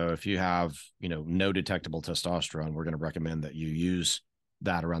can. So if you have, no detectable testosterone, we're going to recommend that you use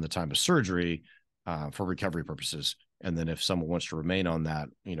that around the time of surgery for recovery purposes. And then if someone wants to remain on that,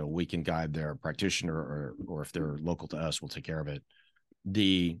 we can guide their practitioner, or if they're local to us, we'll take care of it.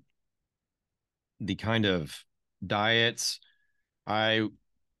 The kind of diets, I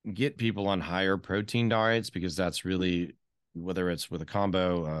get people on higher protein diets, because that's really, whether it's with a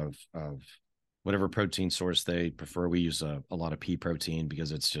combo of whatever protein source they prefer. We use a lot of pea protein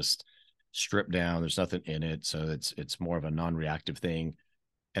because it's just stripped down. There's nothing in it. So it's more of a non-reactive thing.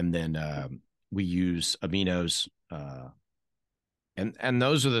 And then we use aminos. And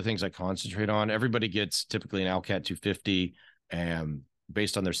those are the things I concentrate on. Everybody gets typically an Alcat 250, and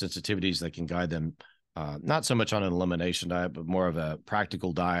based on their sensitivities, that can guide them, not so much on an elimination diet, but more of a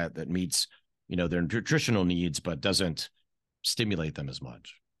practical diet that meets, their nutritional needs, but doesn't stimulate them as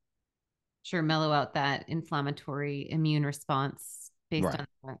much. Sure. Mellow out that inflammatory immune response based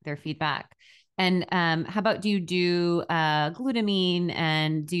on their feedback. And how about, do you do glutamine,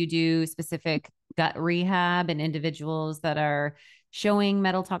 and do you do specific gut rehab in individuals that are showing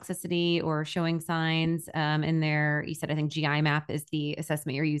metal toxicity or showing signs in their, you said, I think GI map is the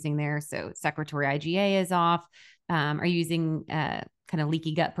assessment you're using there. So secretory IgA is off. Are you using kind of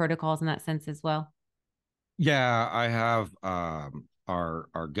leaky gut protocols in that sense as well? Yeah, I have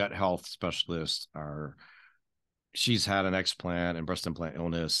our gut health specialist. She's had an explant and breast implant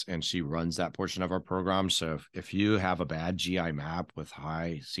illness, and she runs that portion of our program. So if you have a bad GI map with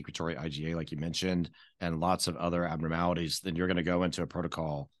high secretory IgA, like you mentioned, and lots of other abnormalities, then you're going to go into a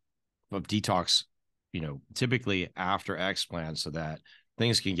protocol of detox, typically after explant, so that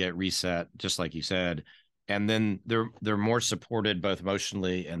things can get reset, just like you said. And then they're more supported both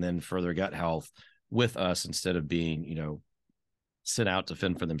emotionally and then further gut health with us, instead of being, sent out to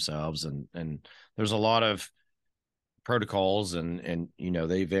fend for themselves. And there's a lot of protocols, and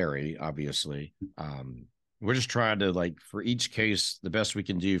they vary, obviously. We're just trying to, for each case, the best we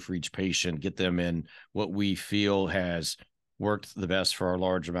can do for each patient, get them in what we feel has worked the best for our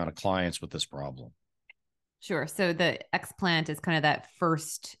large amount of clients with this problem. Sure. So the explant is kind of that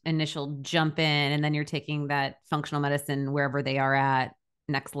first initial jump in, and then you're taking that functional medicine wherever they are at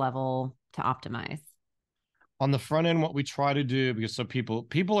next level to optimize. On the front end, what we try to do, because some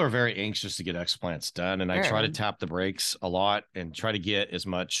people are very anxious to get explants done, and I try to tap the brakes a lot and try to get as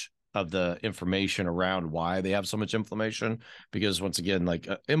much of the information around why they have so much inflammation, because once again,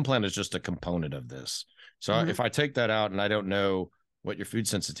 implant is just a component of this. So if I take that out and I don't know what your food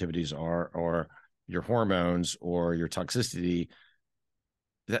sensitivities are, or your hormones, or your toxicity,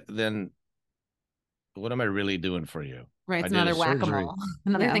 then what am I really doing for you? Right. It's another whack-a-mole.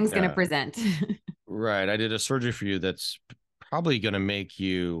 Another thing's going to present. Right. I did a surgery for you that's probably going to make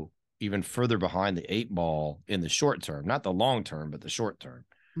you even further behind the 8 ball in the short term, not the long term, but the short term,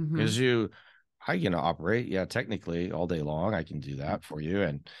 because you I can operate, yeah, technically all day long. I can do that for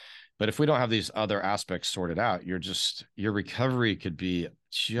you. But if we don't have these other aspects sorted out, your recovery could be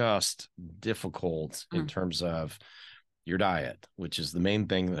just difficult in terms of your diet, which is the main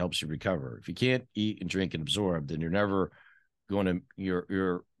thing that helps you recover. If you can't eat and drink and absorb, then you're never going to,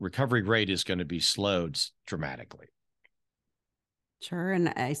 your recovery rate is going to be slowed dramatically. Sure. And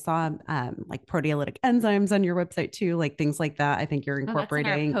I saw like proteolytic enzymes on your website too, like things like that. I think you're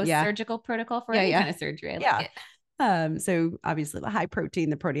incorporating. That's in our post-surgical protocol for any kind of surgery. I like it. So obviously the high protein,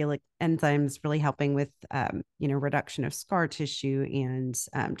 the proteolytic enzymes really helping with, reduction of scar tissue and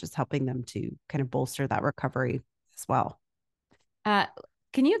just helping them to kind of bolster that recovery as well.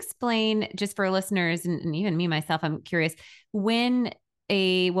 Can you explain, just for listeners and even me myself, I'm curious, when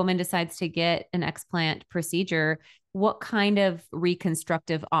a woman decides to get an explant procedure, what kind of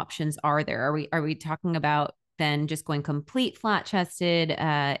reconstructive options are there? Are we talking about then just going complete flat chested?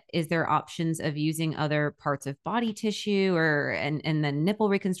 Is there options of using other parts of body tissue and then nipple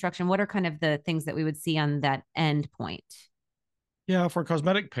reconstruction? What are kind of the things that we would see on that end point? Yeah, for a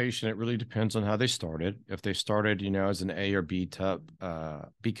cosmetic patient, it really depends on how they started. If they started, as an A or B cup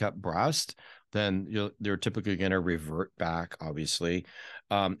breast, then they're typically going to revert back, obviously.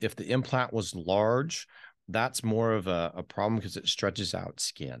 If the implant was large, that's more of a problem because it stretches out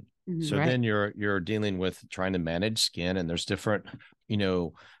skin. So right. then you're dealing with trying to manage skin, and there's different,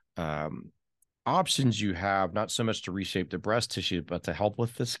 options you have, not so much to reshape the breast tissue, but to help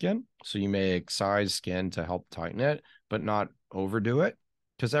with the skin. So you may excise skin to help tighten it, but not overdo it,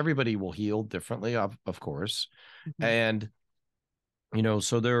 because everybody will heal differently, of course. Mm-hmm. And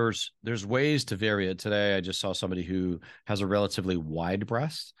so there's ways to vary it. Today I just saw somebody who has a relatively wide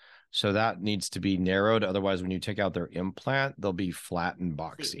breast, so that needs to be narrowed. Otherwise, when you take out their implant, they'll be flat and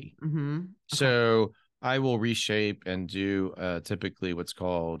boxy. Mm-hmm. Okay. So I will reshape and do typically what's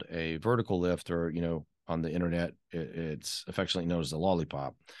called a vertical lift, or on the internet it's affectionately known as a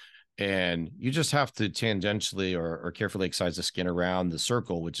lollipop. And you just have to tangentially or carefully excise the skin around the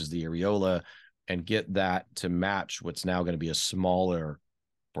circle, which is the areola, and get that to match what's now going to be a smaller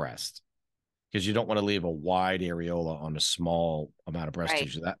breast, because you don't want to leave a wide areola on a small amount of breast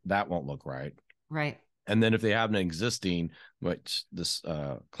tissue. That won't look right. Right. And then if they have an existing, which this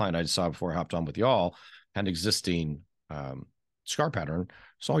client I saw before I hopped on with y'all had an existing scar pattern,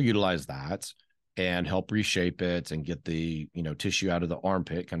 so I'll utilize that and help reshape it and get the tissue out of the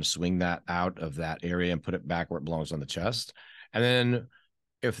armpit, kind of swing that out of that area and put it back where it belongs on the chest. And then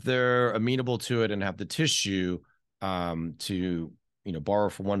if they're amenable to it and have the tissue to borrow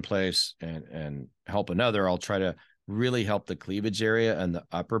from one place and help another, I'll try to really help the cleavage area and the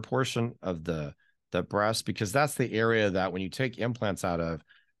upper portion of the breast, because that's the area that when you take implants out of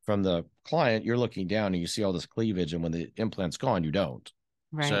from the client, you're looking down and you see all this cleavage, and when the implant's gone, you don't.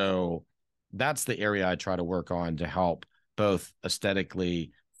 Right. So that's the area I try to work on to help both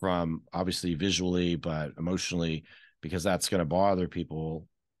aesthetically, from obviously visually, but emotionally, because that's going to bother people.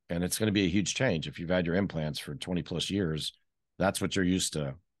 And it's going to be a huge change. If you've had your implants for 20 plus years, that's what you're used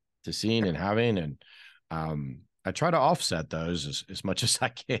to seeing and having. And I try to offset those as much as I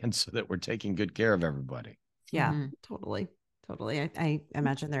can so that we're taking good care of everybody. Yeah, totally. I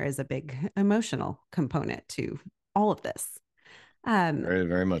imagine there is a big emotional component to all of this. Very,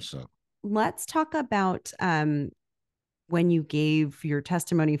 very much so. Let's talk about when you gave your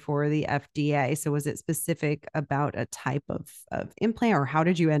testimony for the FDA. So was it specific about a type of implant, or how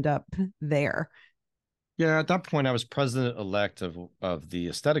did you end up there? Yeah, at that point, I was president-elect of the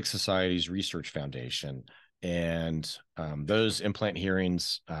Aesthetic Society's Research Foundation. And those implant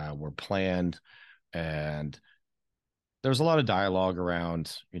hearings were planned. And there was a lot of dialogue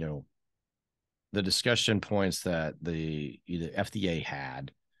around, the discussion points that the FDA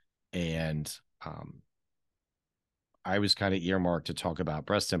had. And I was kind of earmarked to talk about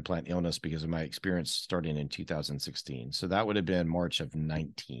breast implant illness because of my experience starting in 2016. So that would have been March of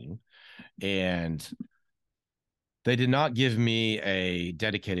 19. And they did not give me a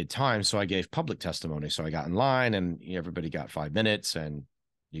dedicated time, so I gave public testimony. So I got in line, and everybody got 5 minutes, and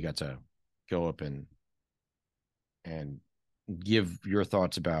you got to go up and give your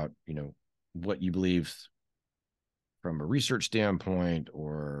thoughts about, what you believe from a research standpoint,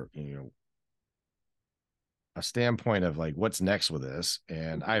 or, a standpoint of like what's next with this.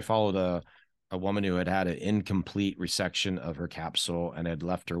 And I followed a woman who had an incomplete resection of her capsule and had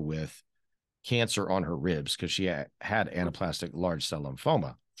left her with cancer on her ribs because she had anaplastic large cell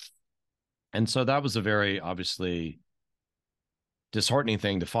lymphoma. And so that was a very obviously disheartening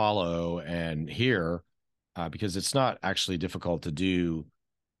thing to follow and hear, because it's not actually difficult to do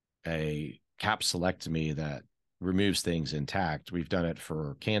a capsulectomy that removes things intact. We've done it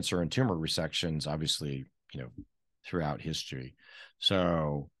for cancer and tumor resections, obviously, throughout history.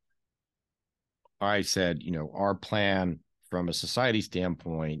 So I said, our plan from a society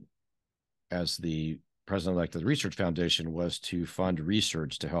standpoint as the president-elect of the Research Foundation was to fund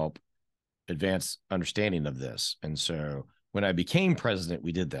research to help advance understanding of this. And so when I became president,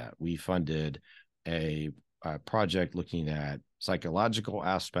 we did that. We funded a project looking at psychological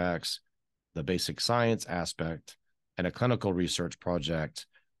aspects, the basic science aspect, and a clinical research project,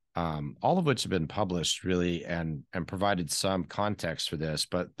 all of which have been published really and provided some context for this,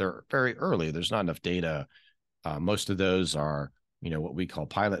 but they're very early. There's not enough data. Most of those are, what we call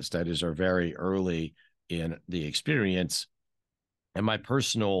pilot studies, are very early in the experience. And my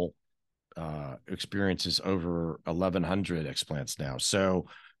personal experience is over 1,100 explants now. So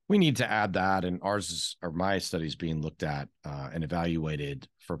we need to add that, and my studies being looked at and evaluated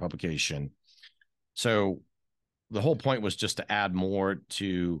for publication. So the whole point was just to add more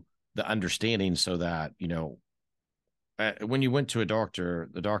to the understanding so that, when you went to a doctor,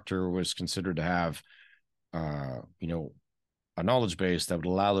 the doctor was considered to have, a knowledge base that would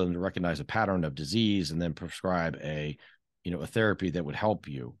allow them to recognize a pattern of disease and then prescribe a therapy that would help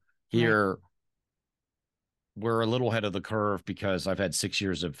you. Here, right, we're a little ahead of the curve because I've had 6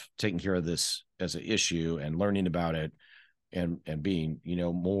 years of taking care of this as an issue and learning about it and being,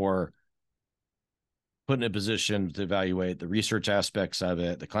 more put in a position to evaluate the research aspects of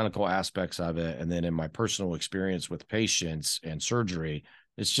it, the clinical aspects of it. And then in my personal experience with patients and surgery,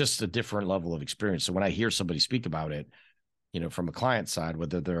 it's just a different level of experience. So when I hear somebody speak about it, from a client side,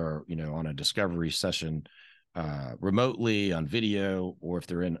 whether they're, on a discovery session remotely on video, or if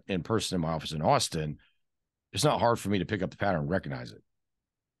they're in person in my office in Austin, it's not hard for me to pick up the pattern and recognize it.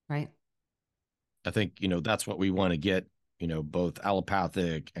 Right. I think, that's what we want to get, both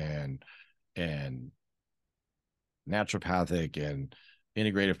allopathic and naturopathic and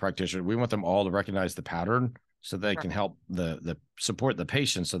integrative practitioner. We want them all to recognize the pattern so they can help the support the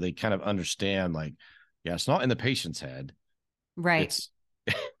patient, so they kind of understand, like, yeah, it's not in the patient's head. Right.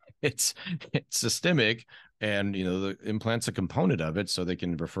 It's systemic, and the implant's a component of it, so they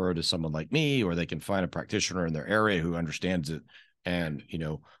can refer to someone like me, or they can find a practitioner in their area who understands it and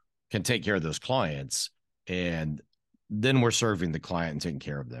can take care of those clients, and then we're serving the client and taking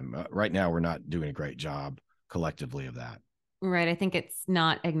care of them. Right now we're not doing a great job collectively of that. Right. I think it's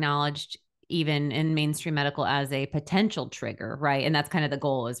not acknowledged even in mainstream medical as a potential trigger, right? And that's kind of the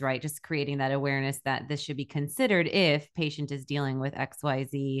goal, is right, just creating that awareness that this should be considered if patient is dealing with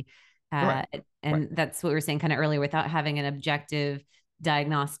XYZ. And right, that's what we were saying kind of earlier, without having an objective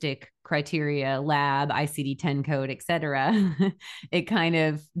diagnostic criteria, lab, ICD-10 code, et cetera. It kind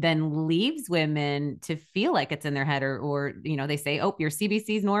of then leaves women to feel like it's in their head, or they say, oh, your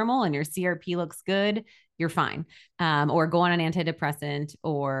CBC is normal and your CRP looks good, you're fine. Or go on an antidepressant,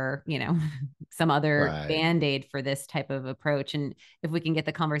 or, some other Band-Aid for this type of approach. And if we can get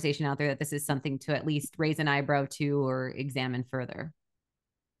the conversation out there that this is something to at least raise an eyebrow to or examine further.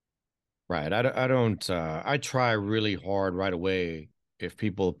 Right. I try really hard right away, if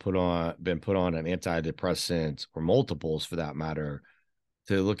people been put on an antidepressant, or multiples for that matter,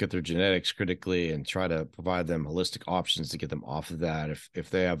 to look at their genetics critically and try to provide them holistic options to get them off of that.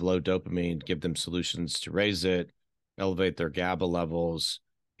 If they have low dopamine, give them solutions to raise it, elevate their GABA levels,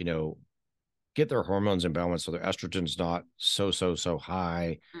 get their hormones in balance so their estrogen's not so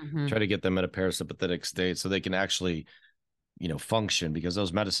high. Mm-hmm. Try to get them in a parasympathetic state so they can actually, function, because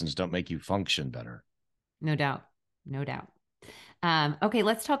those medicines don't make you function better. No doubt. Okay,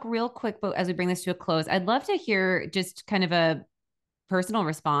 let's talk real quick, but as we bring this to a close, I'd love to hear just kind of a personal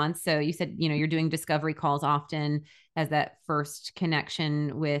response. So you said, you're doing discovery calls often as that first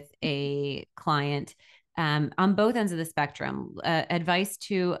connection with a client. On both ends of the spectrum, advice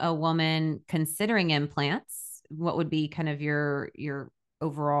to a woman considering implants, what would be kind of your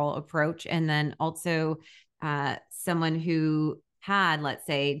overall approach? And then also someone who had, let's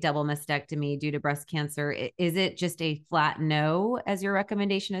say, double mastectomy due to breast cancer, is it just a flat no as your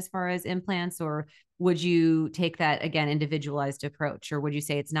recommendation as far as implants, or would you take that, again, individualized approach, or would you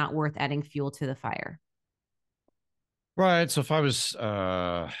say it's not worth adding fuel to the fire? Right. So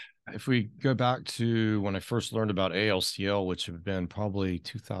if we go back to when I first learned about ALCL, which have been probably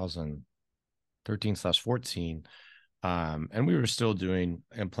 2013/14, and we were still doing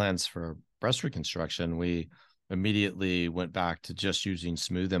implants for breast reconstruction, we immediately went back to just using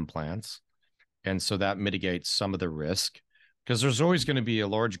smooth implants. And so that mitigates some of the risk, because there's always going to be a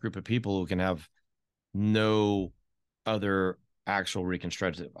large group of people who can have no other actual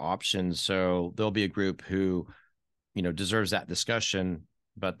reconstructive options. So there'll be a group who, deserves that discussion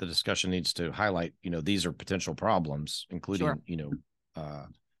but the discussion needs to highlight, these are potential problems, including, Sure.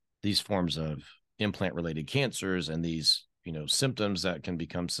 these forms of implant related cancers and these, symptoms that can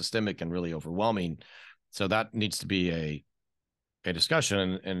become systemic and really overwhelming. So that needs to be a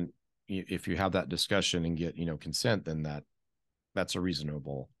discussion. And if you have that discussion and get, consent, then that's a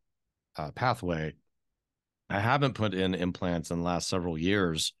reasonable pathway. I haven't put in implants in the last several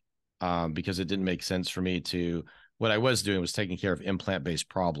years because it didn't make sense for me to. What I was doing was taking care of implant-based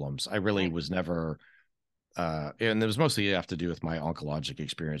problems. I really was never, and it was mostly have to do with my oncologic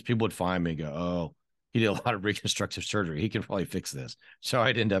experience. People would find me and go, "Oh, he did a lot of reconstructive surgery. He can probably fix this." So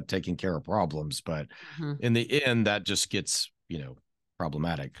I'd end up taking care of problems, but in the end, that just gets,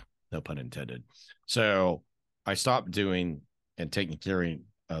 problematic. No pun intended. So I stopped doing and taking care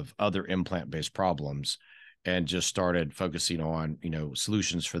of other implant-based problems and just started focusing on,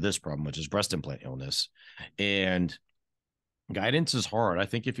 solutions for this problem, which is breast implant illness. And guidance is hard. I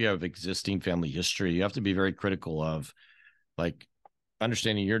think if you have existing family history, you have to be very critical of like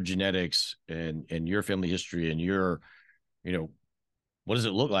understanding your genetics and your family history and your, what does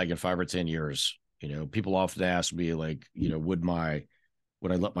it look like in 5 or 10 years? People often ask me like, would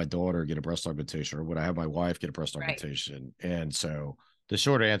I let my daughter get a breast augmentation, or would I have my wife get a breast augmentation? And so the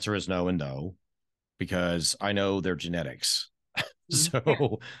short answer is no and no, because I know their genetics.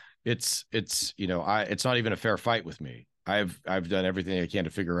 So it's not even a fair fight with me. I've done everything I can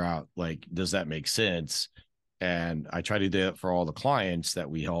to figure out, like, does that make sense? And I try to do it for all the clients that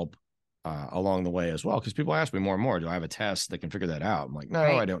we help along the way as well. Because people ask me more and more, do I have a test that can figure that out? I'm like, no,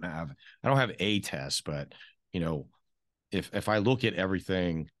 I don't have a test, but if I look at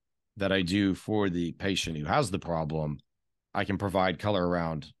everything that I do for the patient who has the problem, I can provide color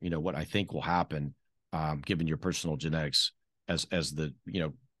around, what I think will happen, given your personal genetics as the,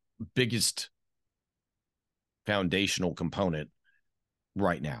 biggest foundational component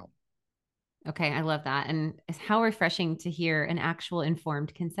right now. Okay, I love that. And it's how refreshing to hear an actual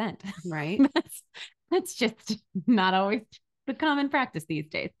informed consent. Right. That's just not always the common practice these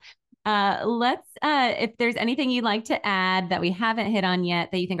days. If there's anything you'd like to add that we haven't hit on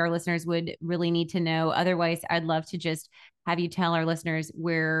yet that you think our listeners would really need to know. Otherwise, I'd love to just have you tell our listeners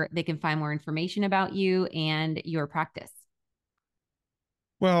where they can find more information about you and your practice.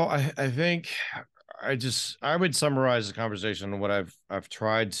 Well, I think I would summarize the conversation. What I've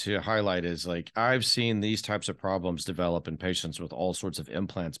tried to highlight is like, I've seen these types of problems develop in patients with all sorts of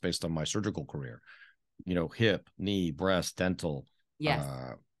implants based on my surgical career, hip, knee, breast, dental,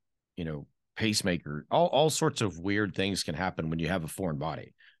 pacemaker, all sorts of weird things can happen when you have a foreign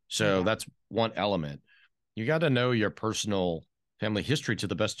body. So that's one element. You got to know your personal family history to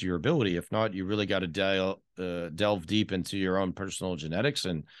the best of your ability. If not, you really got to delve deep into your own personal genetics.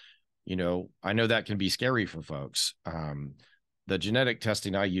 And, I know that can be scary for folks. The genetic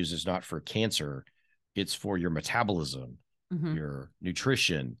testing I use is not for cancer. It's for your metabolism, your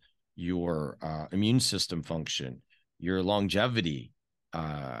nutrition, your immune system function, your longevity,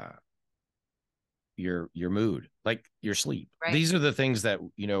 your mood, like your sleep. Right. These are the things that,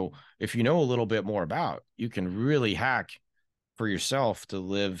 if you know a little bit more about, you can really hack for yourself to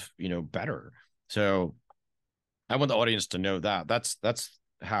live, better. So I want the audience to know that that's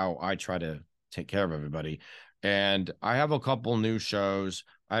how I try to take care of everybody. And I have a couple new shows.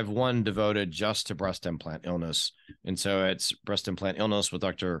 I have one devoted just to breast implant illness. And so it's Breast Implant Illness with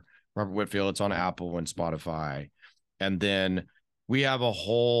Dr. Robert Whitfield. It's on Apple and Spotify. And then we have a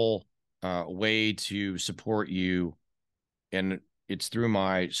whole way to support you, and it's through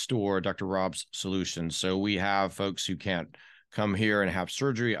my store, Dr. Rob's Solutions. So we have folks who can't come here and have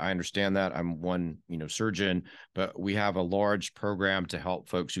surgery. I understand that. I'm one, surgeon, but we have a large program to help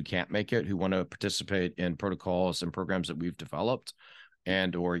folks who can't make it, who want to participate in protocols and programs that we've developed,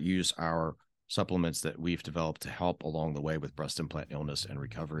 and or use our supplements that we've developed to help along the way with breast implant illness and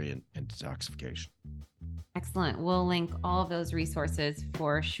recovery and detoxification. Excellent. We'll link all of those resources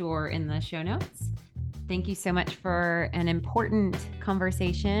for sure in the show notes. Thank you so much for an important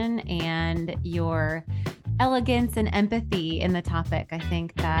conversation and your elegance and empathy in the topic. I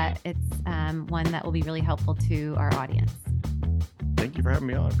think that it's one that will be really helpful to our audience. Thank you for having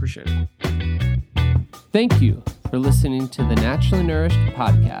me on. Appreciate it. Thank you for listening to the Naturally Nourished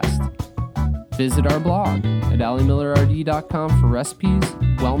podcast. Visit our blog at alliemillerrd.com for recipes,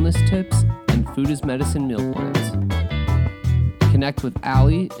 wellness tips, and food as medicine meal plans. Connect with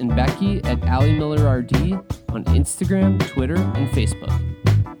Allie and Becky at Allie Miller RD on Instagram, Twitter, and Facebook.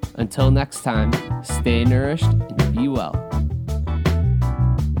 Until next time, stay nourished and be well.